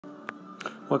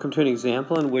Welcome to an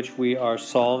example in which we are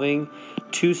solving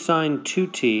 2 sine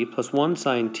 2t plus 1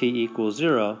 sine t equals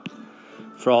 0.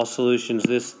 For all solutions,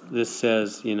 this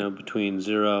says, between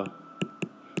 0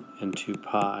 and 2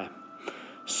 pi.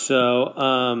 So,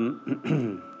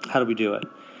 how do we do it?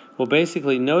 Well,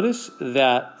 basically, notice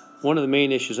that one of the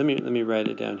main issues, let me write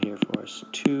it down here for us.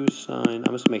 2 sine, I'm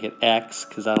going to make it x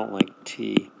because I don't like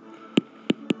t.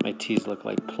 My t's look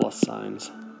like plus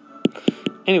signs.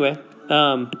 Anyway,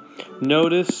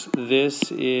 notice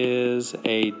this is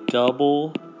a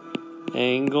double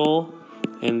angle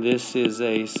and this is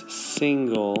a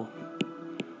single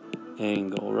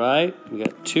angle, right? We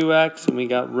got 2x and we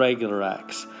got regular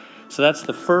x. So that's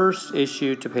the first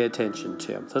issue to pay attention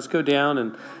to. So let's go down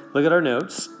and look at our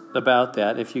notes about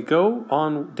that. If you go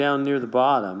on down near the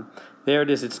bottom, there it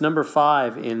is. It's number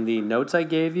 5 in the notes I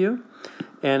gave you.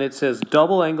 And it says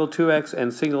double angle 2x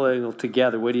and single angle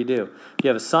together. What do? If you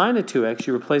have a sine of 2x,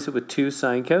 you replace it with 2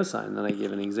 sine cosine. Then I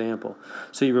give an example.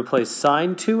 So you replace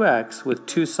sine 2x with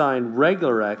 2 sine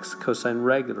regular x, cosine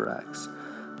regular x.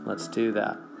 Let's do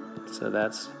that. So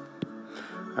that's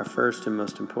our first and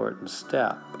most important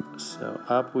step. So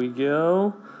up we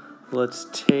go. Let's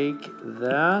take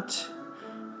that.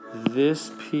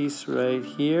 This piece right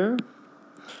here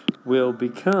will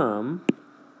become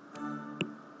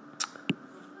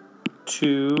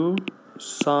 2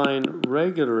 sine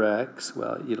regular x,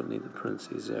 well, you don't need the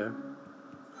parentheses there,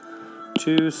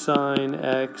 2 sine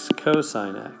x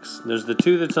cosine x. There's the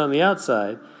 2 that's on the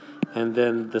outside, and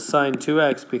then the sine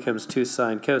 2x becomes 2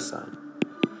 sine cosine.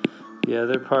 The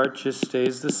other part just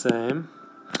stays the same.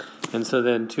 And so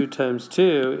then 2 times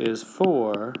 2 is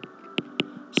 4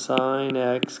 sine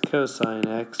x cosine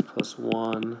x plus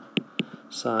 1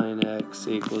 sine x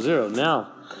equals 0.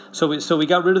 Now, so we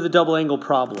got rid of the double angle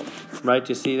problem, right?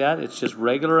 Do you see that? It's just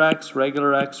regular x,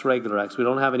 regular x, regular x. We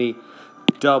don't have any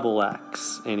double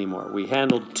x anymore. We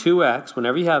handled 2x.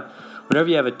 Whenever you have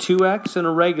a 2x and a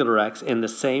regular x in the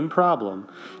same problem,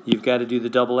 you've got to do the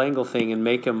double angle thing and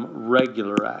make them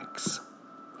regular x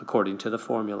according to the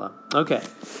formula. Okay,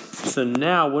 so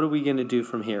now what are we going to do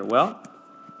from here? Well,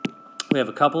 we have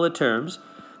a couple of terms.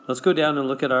 Let's go down and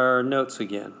look at our notes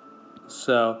again.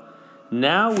 So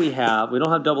now we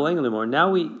don't have double angle anymore.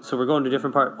 So we're going to a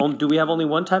different part. Do we have only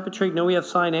one type of trig? No, we have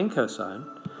sine and cosine.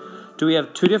 Do we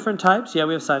have 2 different types? Yeah,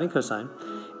 we have sine and cosine.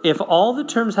 If all the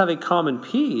terms have a common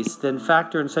piece, then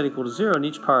factor and set equal to 0 in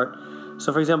each part.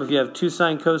 So for example, if you have 2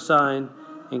 sine cosine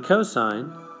and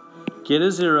cosine, get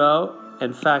a 0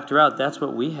 and factor out. That's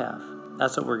what we have.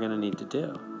 That's what we're going to need to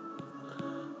do.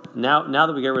 Now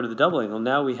that we get rid of the double angle,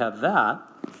 now we have that.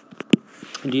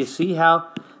 And do you see how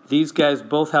these guys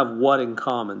both have what in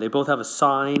common? They both have a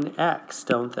sine x,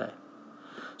 don't they?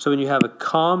 So when you have a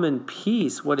common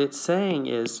piece, what it's saying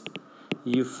is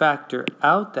you factor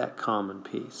out that common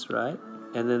piece, right?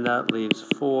 And then that leaves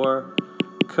 4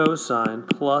 cosine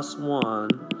plus 1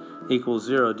 equals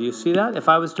 0. Do you see that? If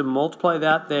I was to multiply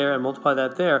that there and multiply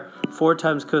that there, 4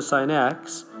 times cosine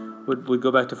x would go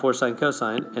back to 4 sine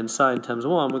cosine, and sine times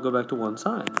 1 would go back to 1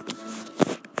 sine.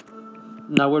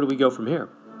 Now where do we go from here?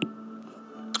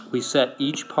 We set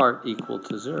each part equal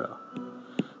to 0.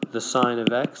 The sine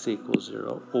of x equals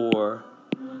 0, or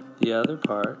the other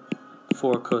part,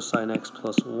 4 cosine x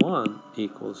plus 1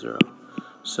 equals 0.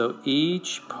 So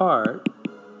each part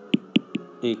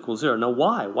equals 0. Now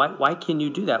why? Why can you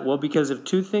do that? Well, because if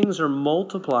 2 things are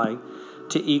multiplying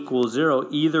to equal 0,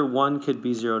 either one could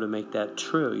be 0 to make that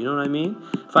true. You know what I mean?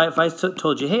 If I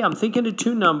told you, hey, I'm thinking of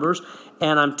 2 numbers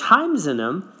and I'm timesing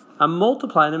them, I'm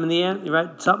multiplying them in the end,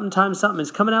 right? Something times something is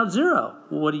coming out 0.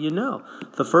 Well, what do you know?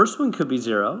 The first one could be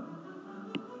 0,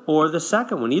 or the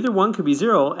second one. Either one could be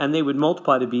 0, and they would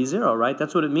multiply to be 0, right?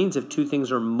 That's what it means if 2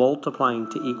 things are multiplying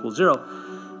to equal 0.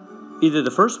 Either the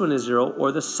first one is 0,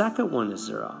 or the second one is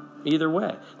 0. Either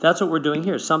way. That's what we're doing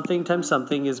here. Something times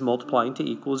something is multiplying to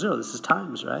equal 0. This is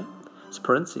times, right? It's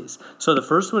parentheses. So the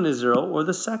first one is 0, or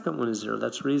the second one is 0.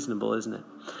 That's reasonable, isn't it?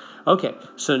 Okay,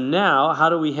 so now how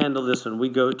do we handle this one? We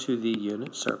go to the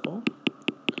unit circle,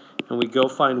 and we go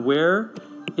find where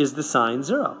is the sign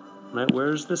 0, right? Where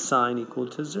is the sign equal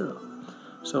to 0?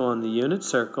 So on the unit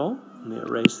circle, let me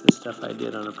erase the stuff I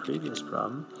did on a previous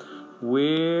problem.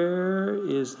 Where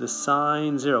is the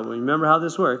sign 0? Remember how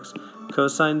this works.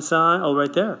 Cosine sine, oh,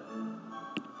 right there.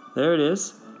 There it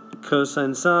is.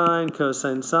 Cosine sine,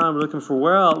 cosine sine. We're looking for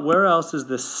where else is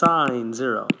the sine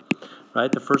 0? Right,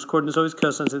 the first coordinate is always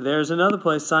cosine. So there's another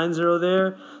place, sine 0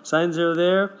 there, sine 0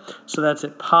 there. So that's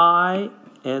at pi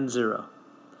and 0.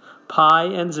 Pi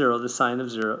and 0, the sine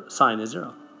is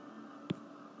 0.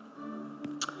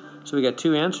 So we got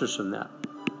 2 answers from that.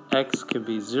 X can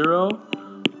be 0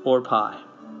 or pi.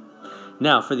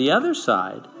 Now, for the other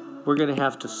side, we're going to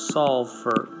have to solve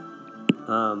for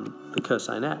the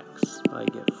cosine x. I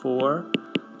get 4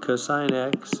 cosine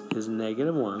x is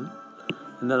 -1.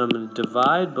 And then I'm going to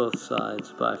divide both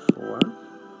sides by 4.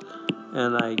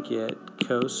 And I get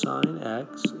cosine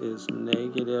x is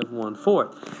 -1/4.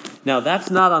 Now,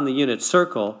 that's not on the unit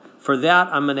circle. For that,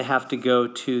 I'm going to have to go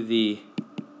to the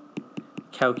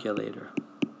calculator.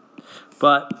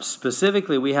 But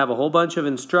specifically, we have a whole bunch of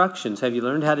instructions. Have you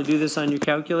learned how to do this on your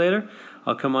calculator?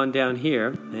 I'll come on down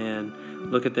here and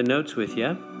look at the notes with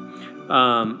you.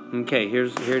 Okay, here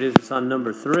it is. It's on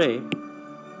number 3.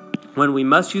 When we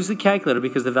must use the calculator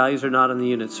because the values are not on the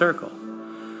unit circle.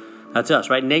 That's us,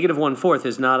 right? -1/4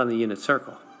 is not on the unit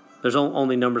circle. There's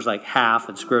only numbers like half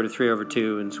and square root of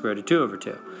 3/2 and square root of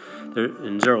 2/2.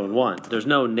 And 0 and 1. There's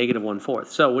no -1/4.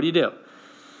 So what do?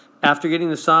 After getting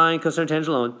the sine, cosine,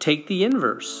 tangent alone, take the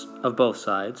inverse of both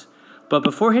sides. But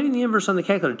before hitting the inverse on the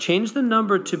calculator, change the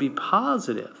number to be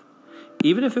positive,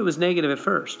 even if it was negative at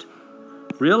first.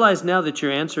 Realize now that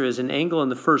your answer is an angle in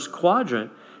the first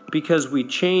quadrant because we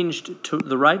changed to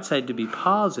the right side to be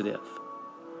positive.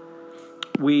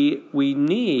 We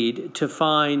need to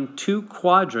find 2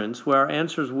 quadrants where our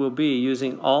answers will be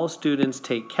using all students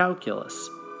take calculus.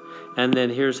 And then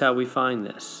here's how we find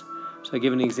this. So I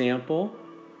give an example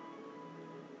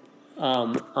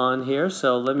on here.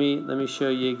 So let me show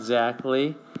you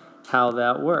exactly how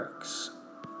that works.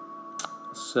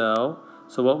 So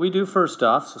what we do first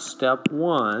off, so step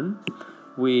 1,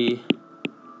 we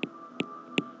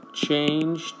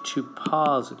change to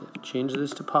positive. Change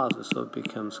this to positive, so it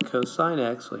becomes cosine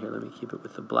x. So here, let me keep it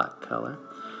with the black color.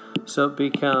 So it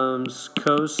becomes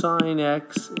cosine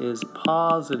x is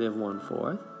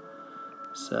 +1/4.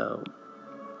 So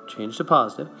change to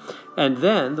positive. And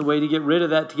then the way to get rid of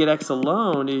that, to get x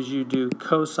alone, is you do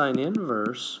cosine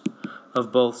inverse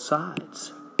of both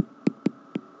sides.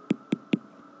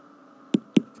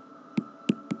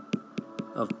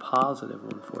 Of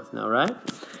 +1/4 now, right?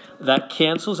 That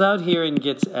cancels out here and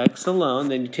gets x alone.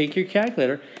 Then you take your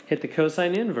calculator, hit the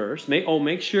cosine inverse.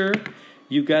 Make sure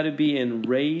you've got to be in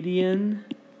radian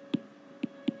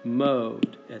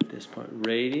mode at this point.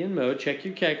 Radian mode. Check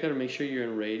your calculator. Make sure you're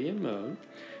in radian mode.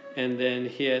 And then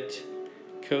hit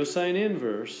cosine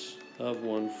inverse of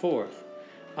 1/4.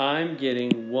 I'm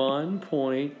getting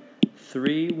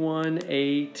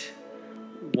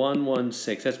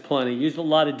 1.318116. That's plenty. Use a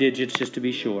lot of digits just to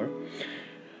be sure.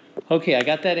 Okay, I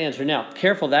got that answer. Now,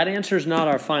 careful, that answer is not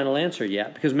our final answer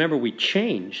yet, because remember, we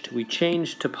changed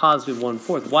to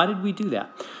 +1/4. Why did we do that?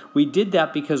 We did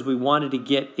that because we wanted to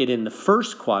get it in the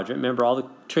first quadrant. Remember, all the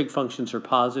trig functions are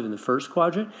positive in the first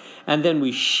quadrant, and then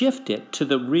we shift it to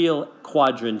the real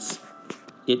quadrants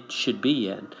it should be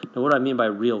in. Now, what do I mean by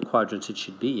real quadrants it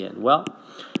should be in? Well,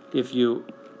 if you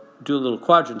do a little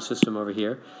quadrant system over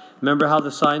here, remember how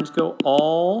the signs go?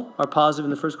 All are positive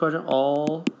in the first quadrant.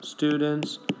 All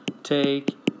students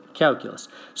take calculus.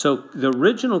 So the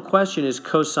original question is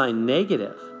cosine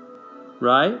negative,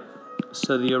 right?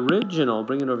 So the original,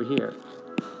 bring it over here.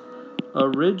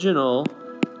 Original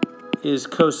is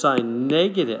cosine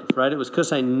negative, right? It was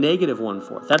cosine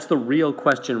 -1/4. That's the real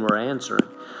question we're answering.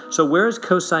 So where is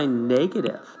cosine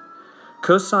negative?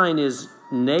 Cosine is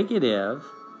negative,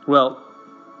 well,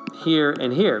 here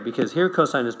and here, because here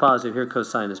cosine is positive, here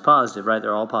cosine is positive, right?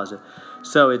 They're all positive.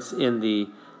 So it's in the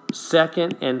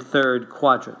second and third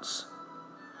quadrants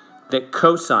that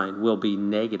cosine will be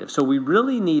negative. So we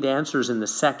really need answers in the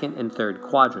second and third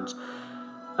quadrants.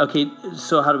 Okay,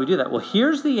 so how do we do that? Well,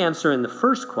 here's the answer in the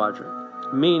first quadrant,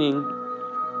 meaning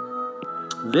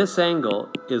this angle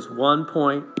is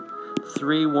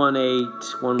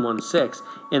 1.318116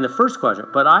 in the first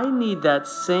quadrant. But I need that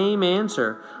same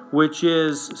answer, which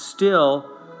is still,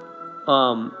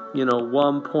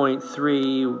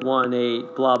 1.318,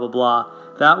 blah, blah, blah,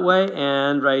 that way,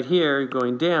 and right here,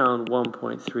 going down,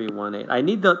 1.318. I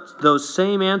need those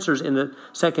same answers in the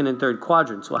second and third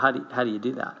quadrants. Well, how do you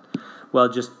do that? Well,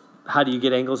 just how do you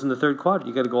get angles in the third quadrant?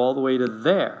 You got to go all the way to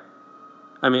there.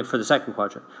 I mean, for the second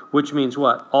quadrant, which means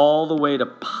what? All the way to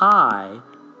pi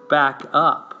back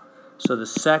up. So the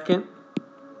second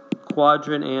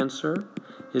quadrant answer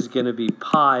is going to be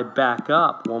pi back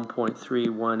up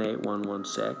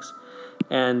 1.318116,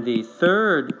 and the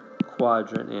third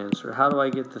quadrant answer. How do I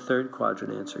get the third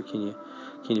quadrant answer? Can you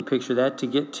picture that? To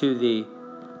get to the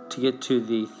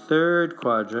third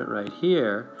quadrant right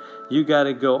here, you got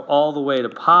to go all the way to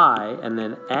pi and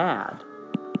then add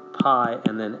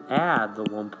the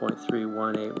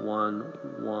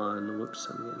 1.31811. Whoops,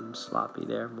 I'm getting sloppy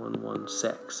there.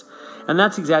 116. And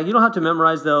that's exactly, you don't have to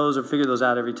memorize those or figure those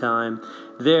out every time.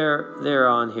 They're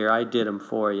on here. I did them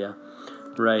for you.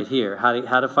 right here. How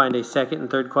to find a second and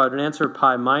third quadrant answer,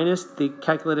 pi minus the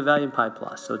calculated value and pi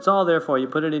plus. So it's all there for you.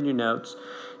 Put it in your notes.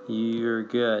 You're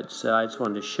good. So I just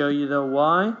wanted to show you the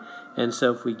why. And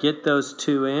so if we get those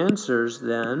two answers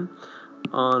then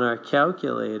on our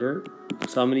calculator,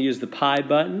 so I'm going to use the pi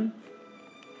button.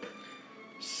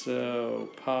 So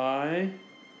pi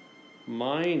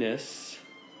minus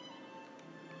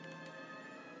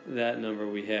that number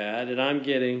we had, and I'm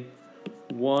getting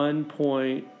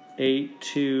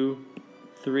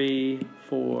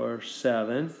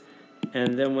 1.82347,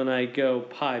 and then when I go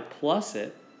pi plus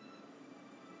it,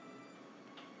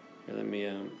 here, let me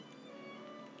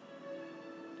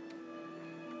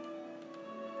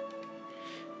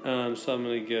so I'm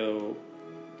going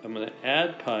to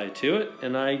add pi to it,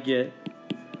 and I get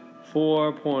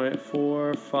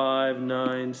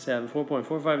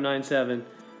 4.4597,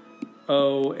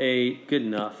 good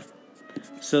enough.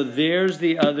 So there's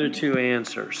the other two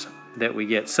answers that we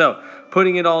get. So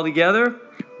putting it all together,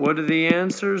 what are the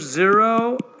answers?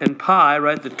 0 and pi,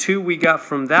 right? The two we got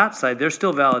from that side, they're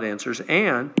still valid answers.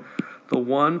 And the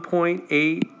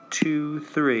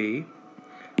 1.82347,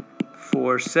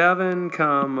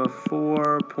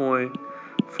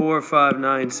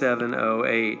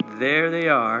 4.459708. There they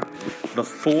are, the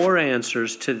four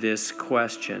answers to this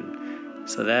question.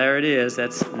 So there it is.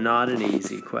 That's not an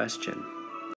easy question.